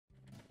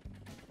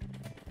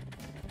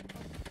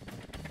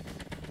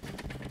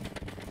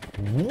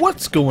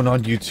What's going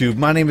on YouTube?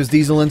 My name is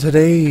Diesel and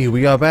today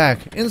we are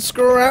back in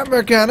Scrap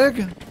Mechanic.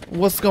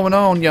 What's going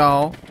on,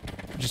 y'all?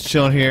 Just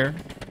chilling here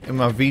in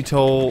my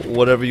VTOL,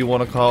 whatever you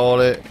want to call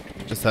it.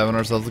 Just having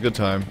ourselves a good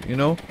time, you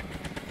know?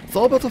 It's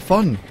all about the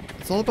fun.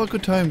 It's all about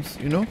good times,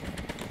 you know?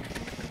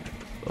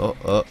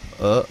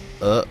 And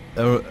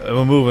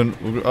we're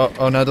moving.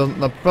 Oh, now the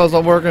propeller's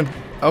not working.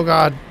 Oh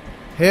god.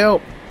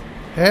 Help!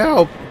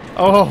 Help!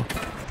 Oh!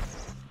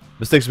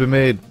 Mistakes have been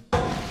made.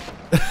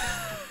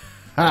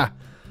 Ha!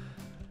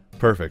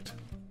 Perfect.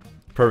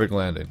 Perfect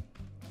landing.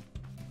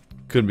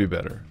 Couldn't be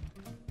better.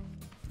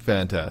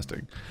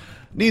 Fantastic.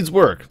 Needs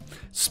work.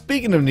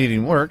 Speaking of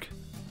needing work,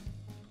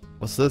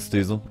 what's this,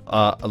 Diesel?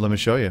 Let me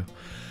show you.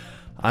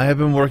 I have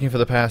been working for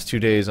the past 2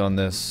 days on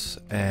this,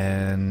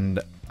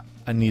 and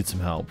I need some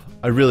help.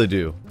 I really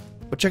do.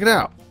 But check it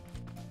out.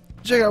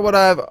 Check out what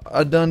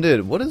I've done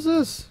did. What is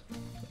this?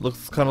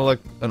 Looks kind of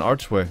like an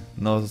archway.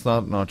 No, it's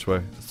not an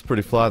archway. It's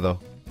pretty fly, though.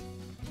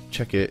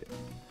 Check it.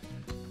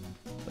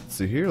 Let's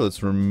see here.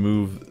 Let's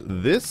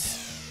remove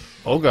this.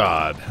 Oh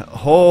god.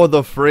 Oh,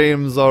 the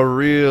frames are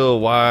real.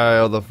 Why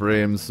are the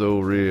frames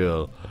so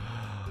real?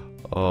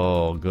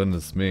 Oh,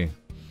 goodness me.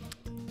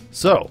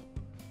 So,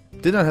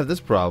 did not have this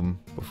problem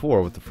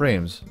before with the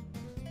frames.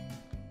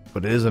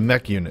 But it is a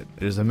mech unit.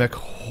 It is a Mech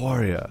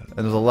Warrior. And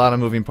there's a lot of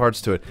moving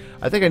parts to it.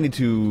 I think I need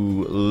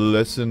to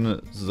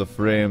lessen the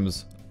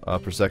frames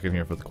per second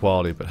here for the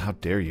quality, but how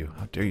dare you?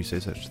 How dare you say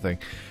such a thing?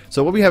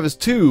 So what we have is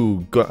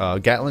two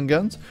Gatling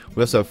guns.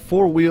 We also have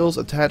 4 wheels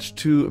attached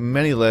to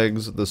many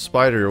legs. The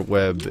spider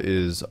web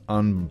is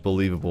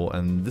unbelievable,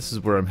 and this is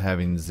where I'm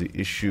having the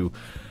issue.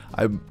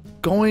 I'm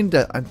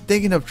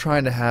thinking of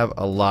trying to have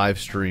a live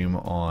stream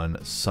on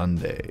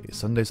Sunday.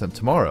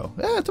 Tomorrow.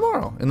 Yeah,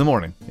 tomorrow. In the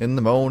morning. In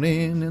the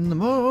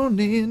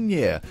morning,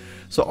 yeah.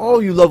 So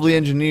all you lovely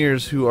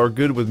engineers who are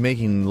good with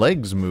making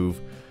legs move,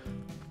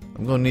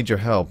 I'm going to need your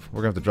help.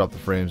 We're going to have to drop the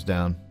frames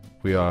down.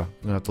 We are. We're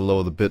going to have to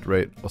lower the bit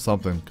rate or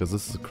something, because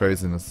this is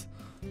craziness.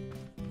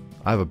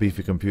 I have a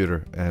beefy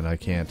computer, and I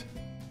can't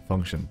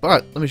function.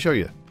 But, let me show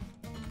you.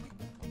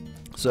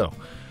 So,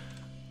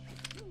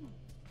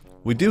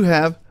 we do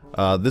have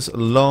this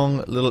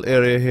long little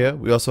area here.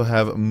 We also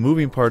have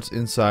moving parts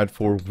inside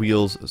for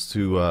wheels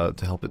to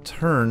help it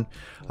turn.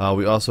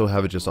 We also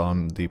have it just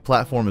on the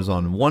platform is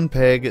on one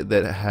peg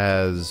that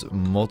has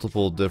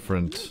multiple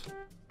different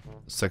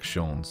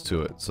sections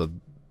to it. So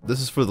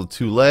this is for the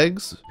 2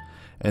 legs,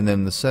 and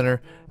then the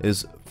center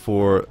is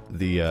for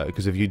the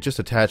because if you just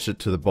attach it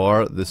to the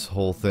bar, this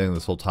whole thing,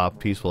 this whole top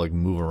piece will like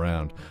move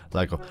around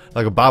like a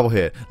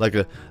bobblehead, like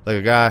a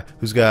guy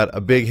who's got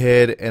a big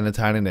head and a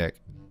tiny neck.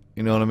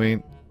 You know what I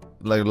mean?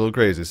 Like a little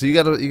crazy. So you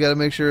gotta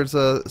make sure it's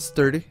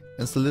sturdy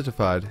and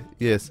solidified.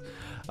 Yes.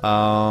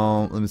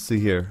 Let me see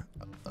here.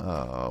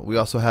 We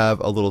also have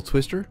a little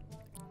twister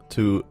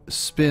to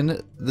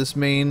spin this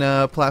main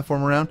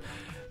platform around.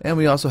 And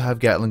we also have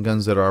Gatling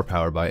guns that are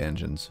powered by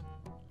engines.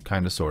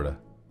 Kinda, sorta.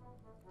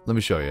 Let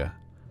me show you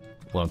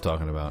what I'm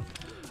talking about.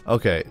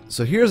 Okay,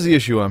 so here's the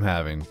issue I'm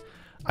having.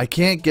 I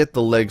can't get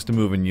the legs to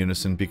move in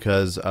unison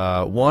because,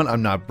 1,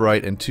 I'm not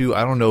bright, and 2,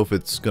 I don't know if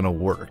it's gonna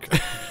work.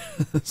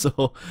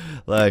 So,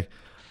 like,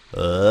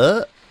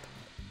 it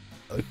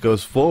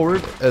goes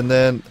forward, and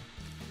then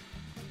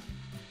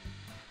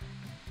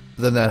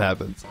that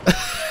happens.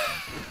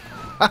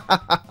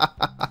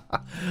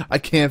 I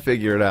can't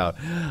figure it out.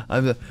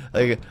 I'm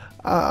kind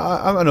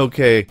of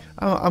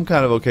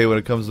okay when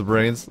it comes to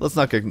brains. Let's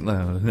not get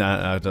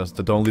just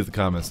don't leave the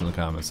comments in the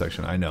comment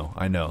section. I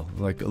know.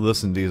 Like,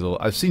 listen, Diesel,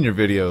 I've seen your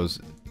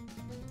videos.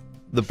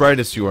 The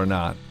brightest you are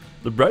not.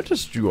 The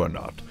brightest you are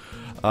not.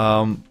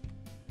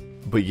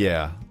 But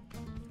yeah.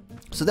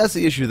 So that's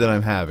the issue that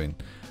I'm having.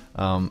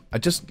 I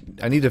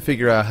need to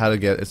figure out how to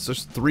get. It's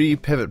just 3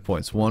 pivot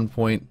points. 1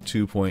 point,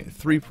 2 point,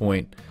 3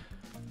 point.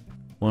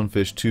 1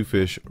 fish, 2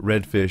 fish,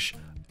 red fish,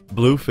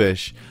 blue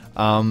fish,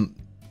 and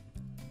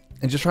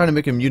just trying to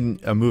make them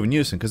move in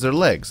unison because they're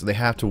legs. They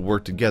have to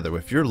work together.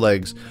 If your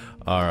legs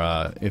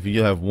are, if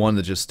you have one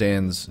that just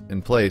stands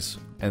in place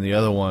and the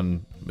other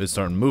one is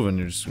starting moving,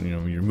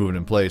 you're moving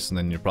in place, and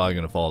then you're probably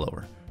gonna fall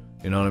over.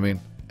 You know what I mean?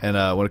 And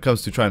when it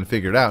comes to trying to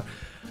figure it out,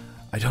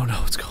 I don't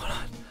know what's going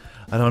on.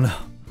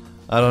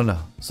 I don't know.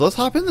 So let's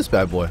hop in this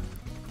bad boy.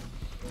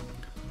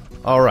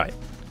 All right.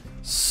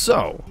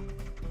 So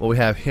what we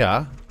have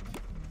here.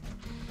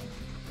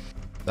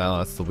 Oh,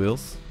 that's the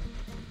wheels.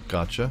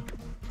 Gotcha.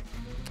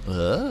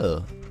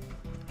 Oh.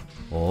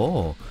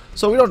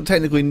 So we don't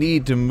technically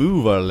need to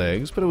move our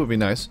legs, but it would be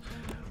nice.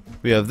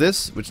 We have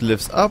this, which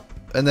lifts up,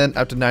 and then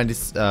after 90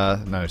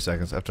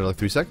 seconds, after like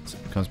 3 seconds,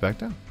 it comes back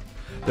down.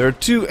 There are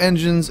 2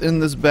 engines in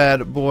this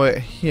bad boy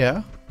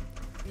here.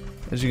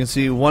 As you can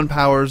see, one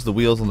powers the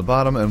wheels on the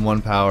bottom, and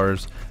one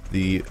powers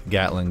the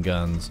Gatling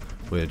guns,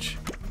 which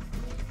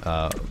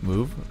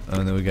move.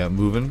 And then we got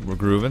moving. We're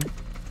grooving.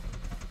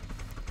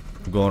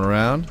 Going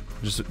around,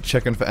 just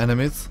checking for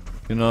enemies.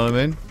 You know what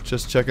I mean?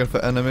 Just checking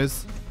for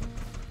enemies.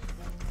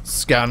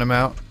 Scouting them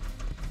out.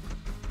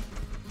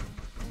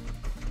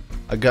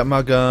 I got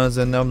my guns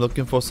and I'm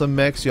looking for some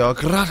mechs, y'all.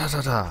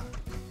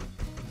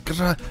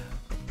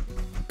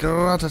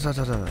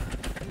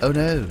 Oh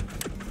no.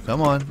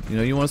 Come on. You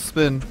know you want to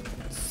spin.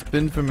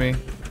 Spin for me.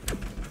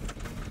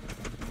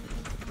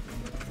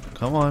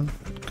 Come on.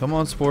 Come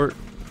on, sport.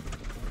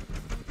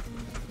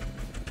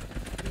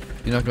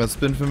 You're not gonna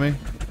spin for me?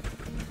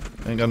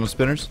 Ain't got no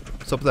spinners?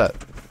 What's up with that?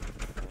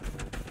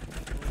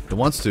 It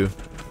wants to.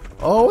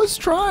 Oh, it's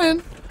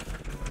trying.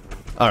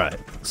 Alright,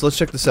 so let's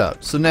check this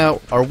out. So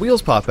now our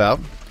wheels pop out.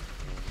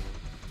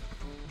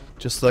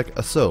 Just like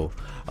so.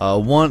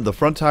 The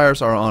front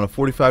tires are on a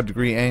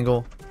 45-degree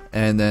angle,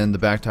 and then the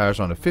back tires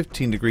are on a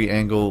 15-degree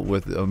angle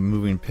with a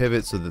moving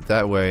pivot, so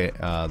that way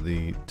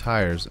the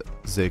tires,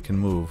 they can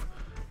move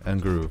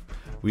and groove.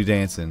 We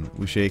dancing,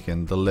 we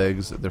shaking, the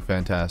legs, they're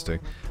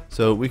fantastic.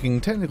 So we can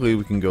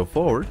go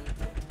forward.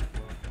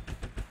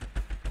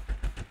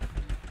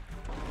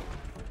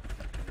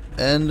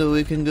 And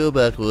we can go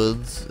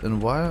backwards.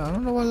 And why? I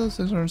don't know why those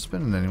things aren't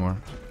spinning anymore.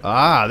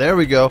 Ah, there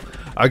we go.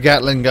 Our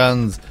Gatling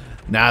guns.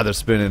 Now they're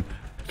spinning.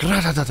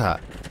 Gratata,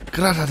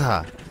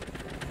 gratata,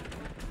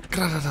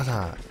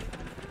 gratata.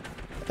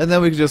 And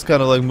then we can just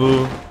kind of like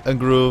move and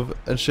groove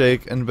and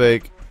shake and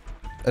bake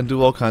and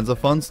do all kinds of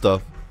fun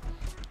stuff.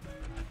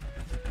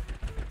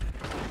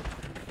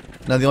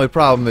 Now the only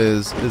problem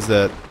is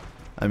that,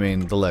 I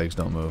mean, the legs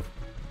don't move.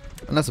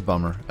 And that's a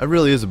bummer. It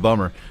really is a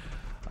bummer.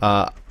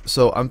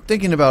 So I'm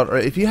thinking about,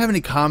 if you have any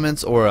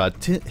comments or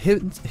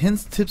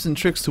hints, tips, and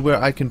tricks to where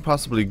I can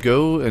possibly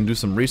go and do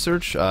some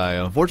research. I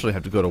unfortunately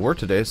have to go to work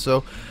today,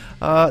 so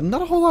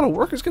not a whole lot of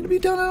work is going to be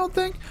done, I don't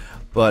think.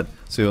 But,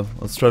 so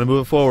let's try to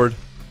move it forward.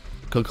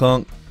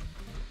 Ka-clunk.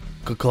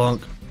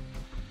 Ka-clunk.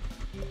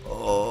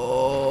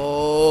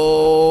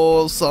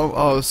 Oh,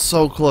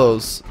 so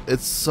close.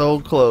 It's so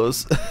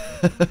close.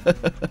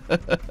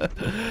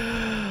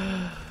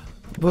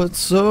 But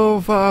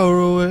so far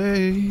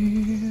away.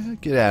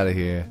 Get out of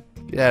here.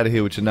 Get out of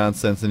here with your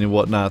nonsense and your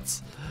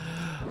whatnots.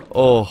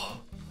 Oh.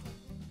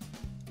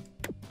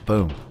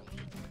 Boom.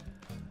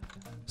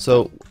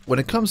 So, when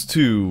it comes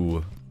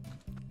to...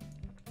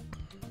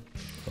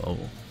 Oh.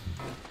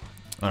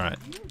 Alright.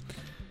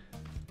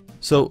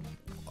 So,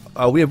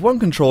 we have one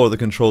controller that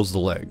controls the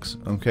legs.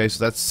 Okay,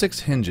 so that's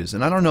 6 hinges.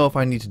 And I don't know if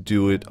I need to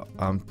do it.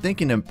 I'm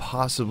thinking of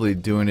possibly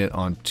doing it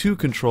on 2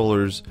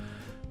 controllers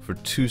for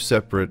 2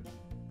 separate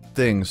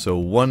things, so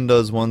one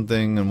does one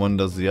thing and one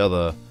does the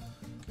other,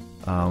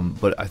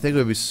 but I think it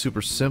would be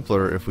super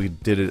simpler if we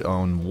did it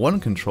on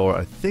one controller.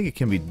 I think it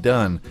can be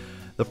done.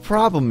 The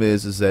problem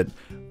is that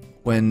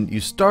when you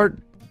start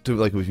to,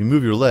 like, if you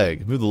move your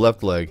leg, move the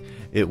left leg,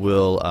 it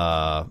will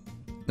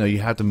now you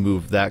have to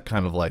move that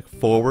kind of like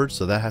forward,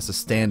 so that has to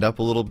stand up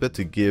a little bit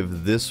to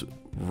give this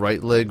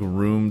right leg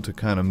room to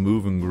kind of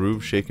move and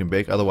groove, shake and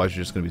bake. Otherwise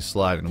you're just going to be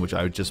sliding, which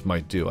I just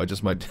might do. I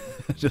just might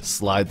just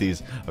slide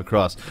these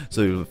across,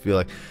 so you feel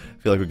like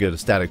we get a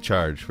static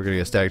charge. We're going to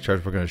get a static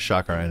charge. We're going to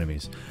shock our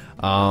enemies.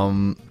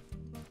 But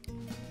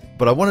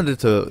I wanted it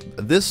to,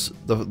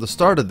 the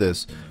start of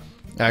this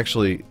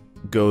actually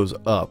goes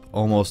up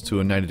almost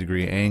to a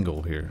 90-degree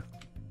angle here.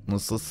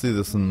 Let's see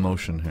this in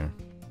motion here.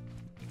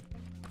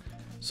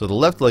 So the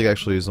left leg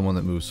actually is the one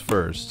that moves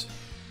first,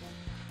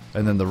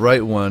 and then the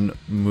right one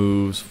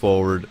moves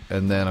forward,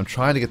 and then I'm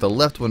trying to get the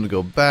left one to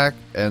go back,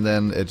 and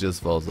then it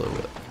just falls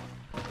over.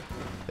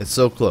 It's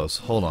so close.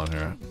 Hold on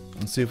here.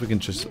 Let's see if we can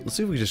just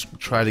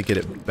try to get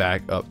it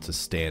back up to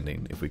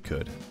standing, if we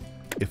could.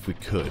 If we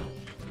could.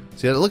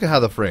 See, look at how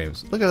the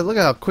frames. Look at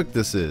how quick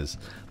this is.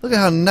 Look at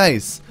how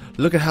nice.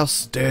 Look at how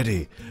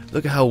sturdy.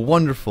 Look at how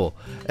wonderful.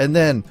 And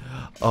then,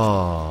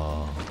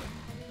 oh.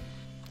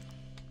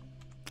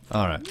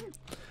 All right.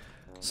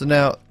 So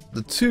now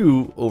the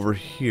 2 over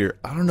here,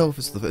 I don't know if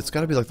it's got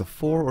to be like the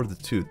 4 or the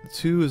 2. The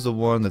 2 is the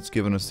one that's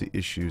giving us the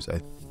issues,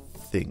 I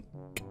think.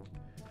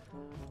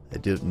 I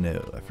don't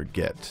know. I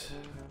forget.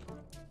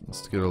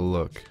 Let's get a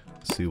look.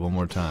 Let's see one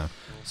more time.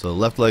 So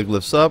left leg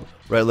lifts up,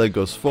 right leg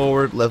goes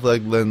forward, left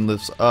leg then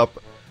lifts up,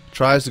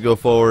 tries to go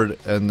forward,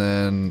 and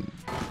then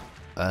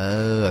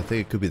I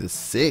think it could be the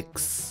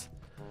 6.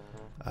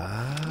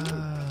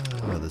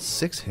 The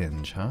 6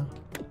 hinge, huh?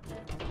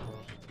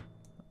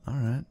 All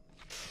right.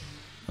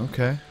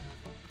 Okay.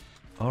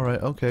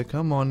 Alright, okay,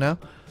 come on now.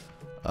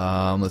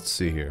 Let's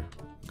see here.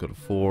 Go to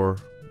 4,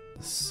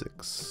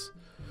 6.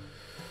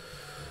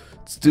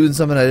 It's doing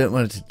something I didn't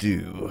want it to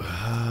do.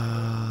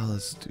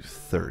 Let's do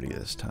 30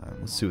 this time.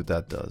 Let's see what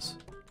that does.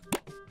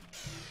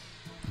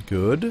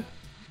 Good.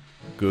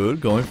 Good,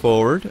 going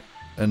forward.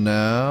 And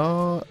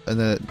now, and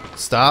then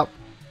stop.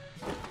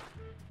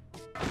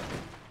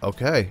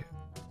 Okay.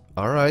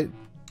 Alright.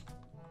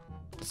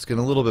 It's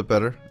getting a little bit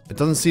better. It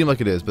doesn't seem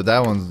like it is, but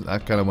that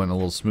kind of went a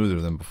little smoother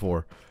than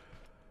before.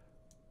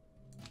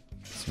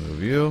 Let's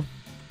move you.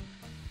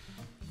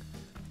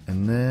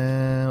 And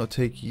then we'll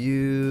take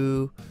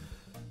you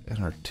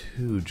and our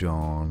 2,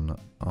 John.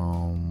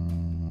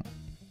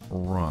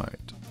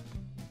 Right.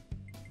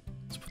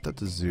 Let's put that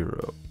to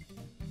 0.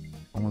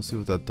 I want to see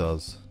what that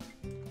does.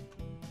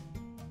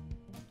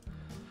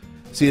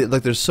 See,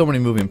 like, there's so many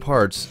moving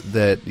parts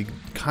that you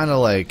kind of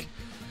like,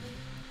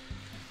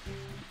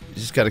 you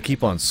just got to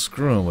keep on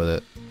screwing with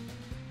it.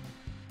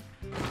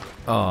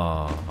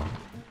 Aww.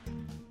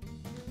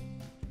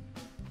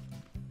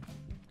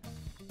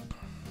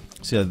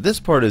 So yeah, this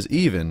part is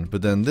even,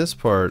 but then this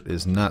part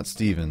is not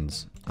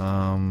Stevens.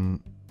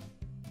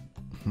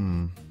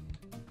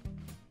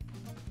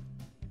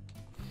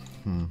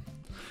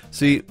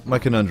 See, my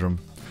conundrum.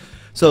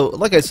 So,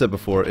 like I said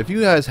before, if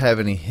you guys have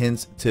any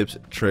hints, tips,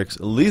 tricks,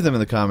 leave them in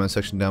the comment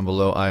section down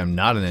below. I am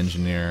not an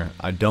engineer.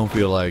 I don't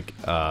feel like,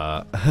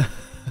 I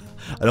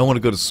don't want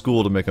to go to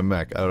school to make a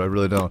mech. I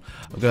really don't.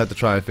 I'm going to have to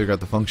try and figure out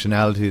the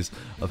functionalities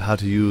of how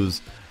to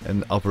use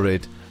and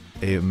operate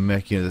a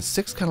mech unit. The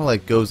 6 kind of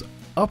like goes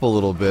up a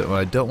little bit when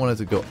I don't want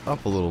it to go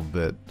up a little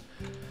bit.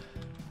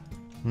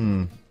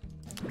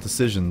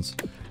 Decisions.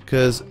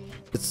 Because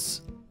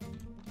it's...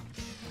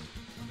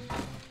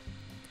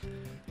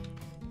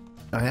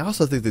 I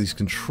also think that these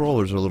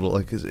controllers are a little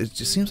like, it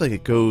just seems like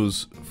it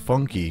goes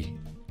funky.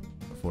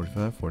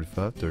 45,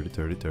 45, 30,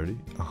 30, 30.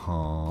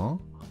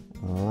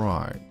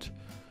 Right.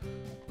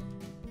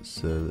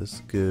 So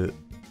let's go,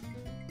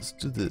 let's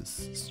do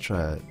this. Let's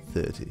try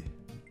 30.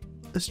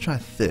 Let's try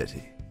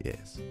 30,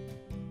 yes.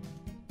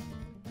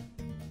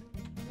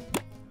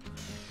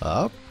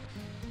 Up.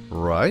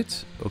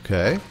 Right.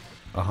 Okay.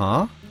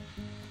 Oh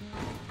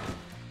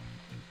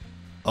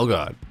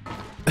god.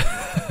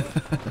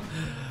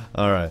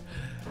 Alright.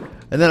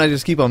 And then I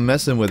just keep on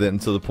messing with it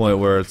until the point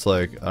where it's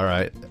like,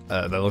 alright,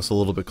 that looks a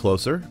little bit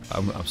closer.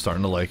 I'm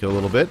starting to like it a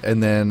little bit.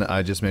 And then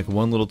I just make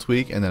one little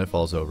tweak and then it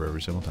falls over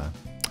every single time.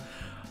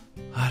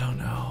 I don't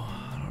know.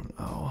 I don't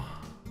know.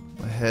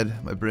 My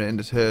head, my brain,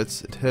 it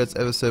hurts. It hurts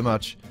ever so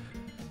much.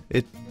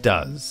 It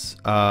does.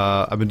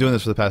 I've been doing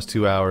this for the past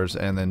 2 hours,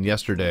 and then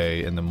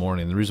yesterday in the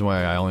morning, the reason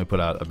why I only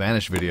put out a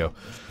Banish video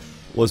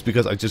was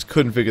because I just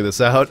couldn't figure this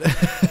out.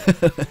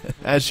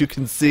 As you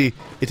can see,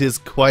 it is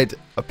quite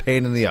a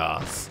pain in the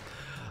ass.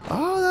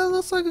 Oh, that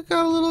looks like it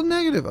got a little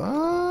negative.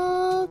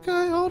 Oh,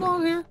 okay, hold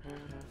on here.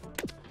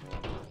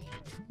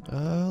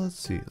 Let's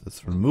see.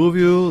 Let's remove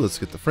you. Let's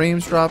get the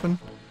frames dropping.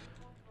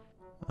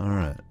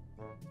 Alright.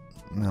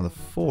 Now the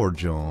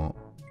forge on.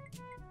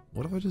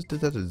 What if I just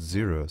did that at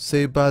 0?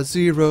 Saved by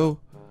 0.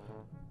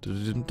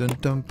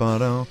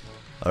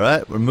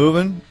 Alright, we're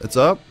moving. It's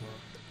up.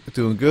 We're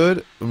doing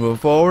good. We're moving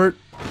forward.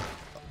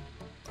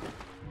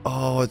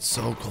 Oh, it's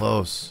so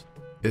close.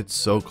 It's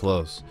so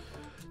close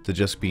to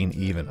just being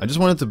even. I just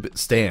want it to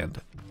stand.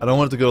 I don't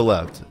want it to go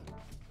left.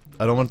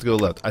 I don't want it to go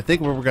left. I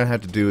think what we're going to have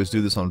to do is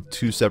do this on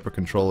 2 separate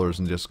controllers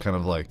and just kind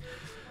of like,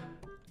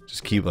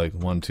 just keep like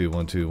 1, 2,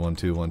 1, 2, 1,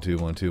 2, 1, 2,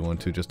 1, 2, 1,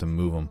 2, just to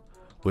move them.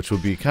 Which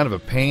would be kind of a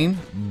pain,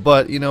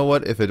 but you know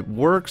what? If it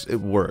works, you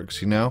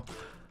know?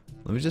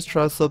 Let me just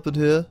try something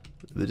here.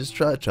 Let me just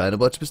try to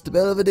watch Mr.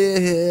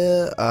 Belvedere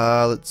here.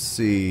 Let's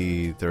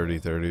see. 30,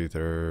 30,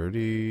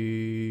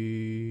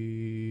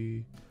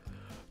 30.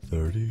 30.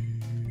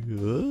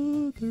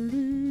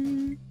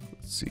 30.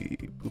 Let's see.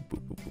 Boop,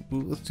 boop, boop, boop,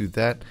 boop. Let's do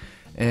that.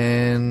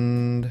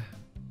 And...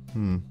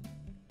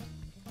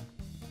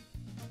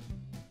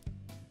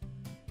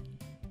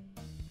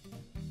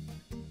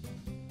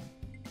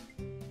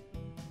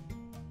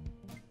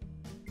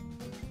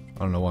 I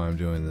don't know why I'm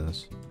doing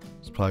this.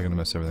 It's probably gonna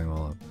mess everything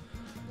all up.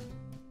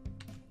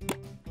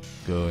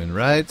 Going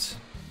right.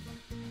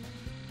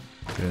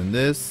 Doing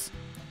this.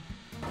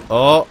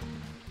 Oh!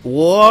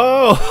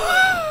 Whoa!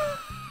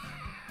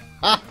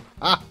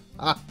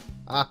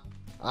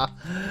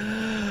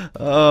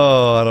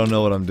 Oh, I don't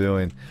know what I'm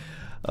doing.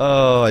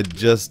 Oh, I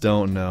just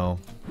don't know.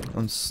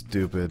 I'm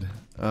stupid.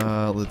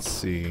 Let's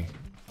see.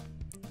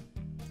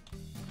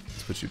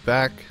 Let's put you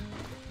back.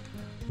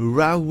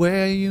 Right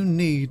where you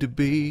need to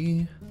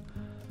be.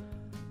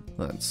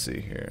 Let's see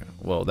here.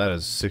 Well, that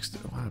is 60.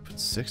 Why did I put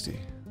 60?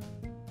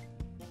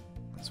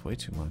 That's way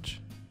too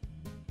much.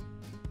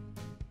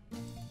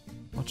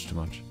 Much too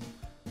much.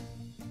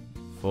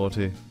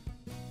 40.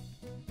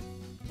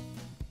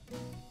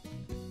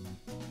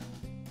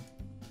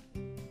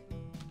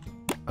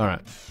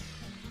 Alright.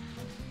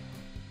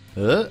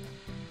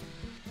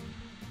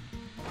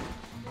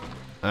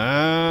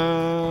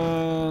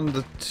 And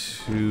the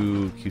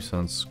 2 keeps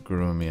on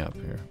screwing me up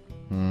here.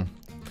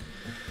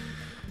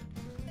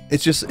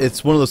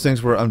 It's one of those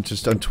things where I'm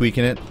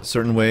tweaking it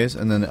certain ways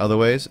and then other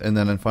ways, and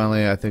then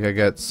finally I think I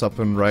got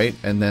something right,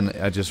 and then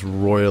I just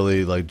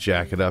royally like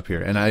jack it up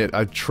here. And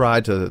I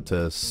tried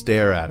to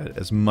stare at it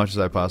as much as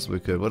I possibly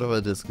could. What if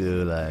I just go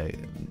like,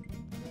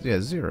 yeah,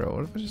 0?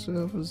 What if I just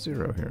go for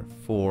 0 here?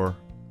 4,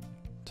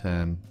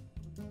 10.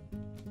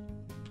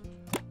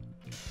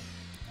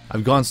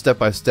 I've gone step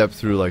by step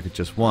through like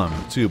just 1,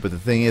 2, but the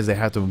thing is they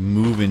have to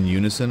move in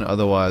unison,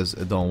 otherwise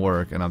it don't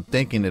work. And I'm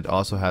thinking it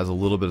also has a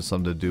little bit of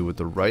something to do with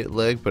the right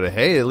leg, but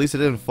hey, at least it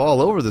didn't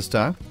fall over this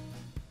time.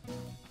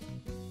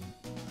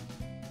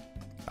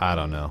 I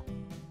don't know.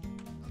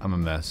 I'm a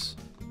mess.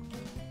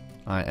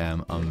 I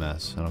am a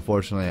mess. And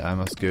unfortunately, I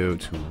must go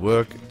to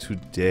work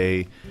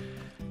today,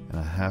 and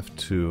I have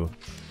to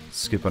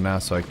skip on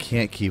out, so I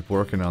can't keep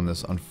working on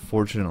this,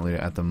 unfortunately,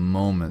 at the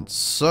moment.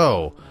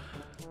 So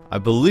I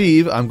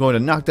believe I'm going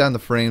to knock down the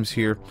frames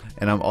here,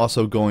 and I'm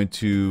also going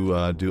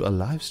to do a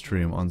live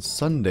stream on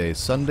Sunday.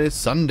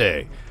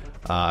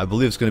 I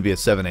believe it's going to be at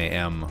 7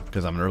 a.m.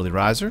 because I'm an early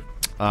riser.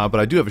 But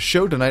I do have a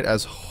show tonight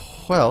as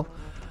well,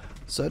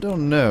 so I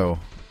don't know.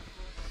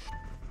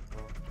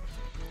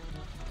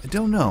 I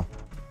don't know.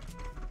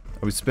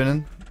 Are we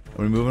spinning?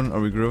 Are we moving? Are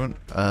we grooving?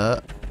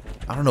 I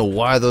don't know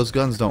why those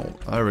guns don't.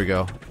 There we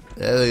go.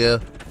 There we go.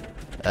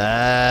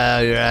 Ah,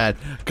 you're right.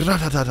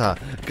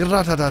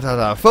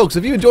 Folks,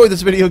 if you enjoyed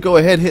this video, go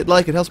ahead, hit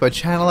like. It helps my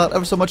channel out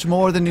ever so much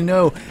more than you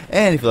know.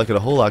 And if you like it a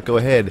whole lot, go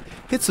ahead,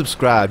 hit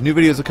subscribe. New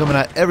videos are coming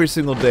out every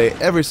single day,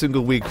 every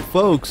single week.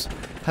 Folks,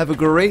 have a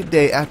great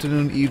day,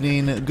 afternoon,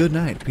 evening, good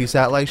night. Peace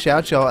out, like,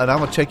 shout, y'all. And I'm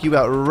going to check you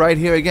out right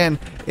here again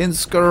in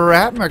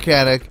Scrap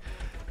Mechanic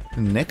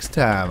next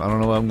time. I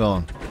don't know where I'm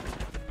going.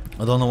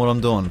 I don't know what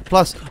I'm doing.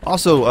 Plus,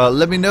 also,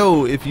 let me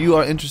know if you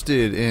are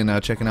interested in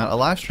checking out a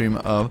live stream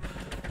of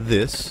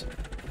this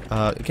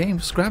game,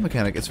 Scrap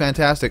Mechanic. It's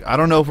fantastic. I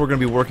don't know if we're going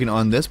to be working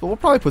on this, but we'll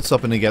probably put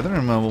something together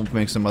and we'll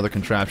make some other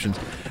contraptions.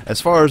 As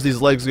far as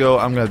these legs go,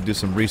 I'm going to have to do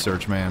some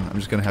research, man. I'm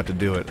just going to have to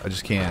do it. I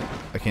just can't.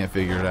 I can't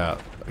figure it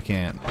out. I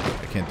can't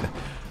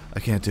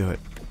do it.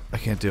 I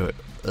can't do it.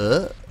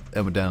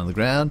 And we're down on the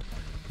ground.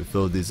 We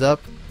fold these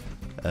up.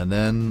 And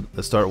then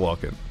let's start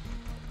walking.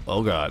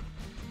 Oh, God.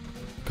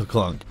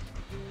 Ka-clunk.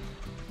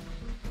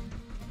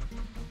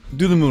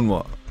 Do the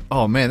moonwalk.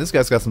 Oh, man, this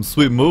guy's got some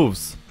sweet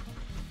moves.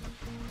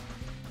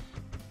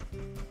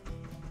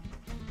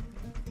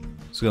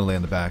 Just gonna lay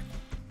in the back,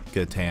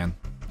 get a tan.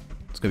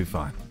 It's gonna be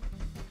fine.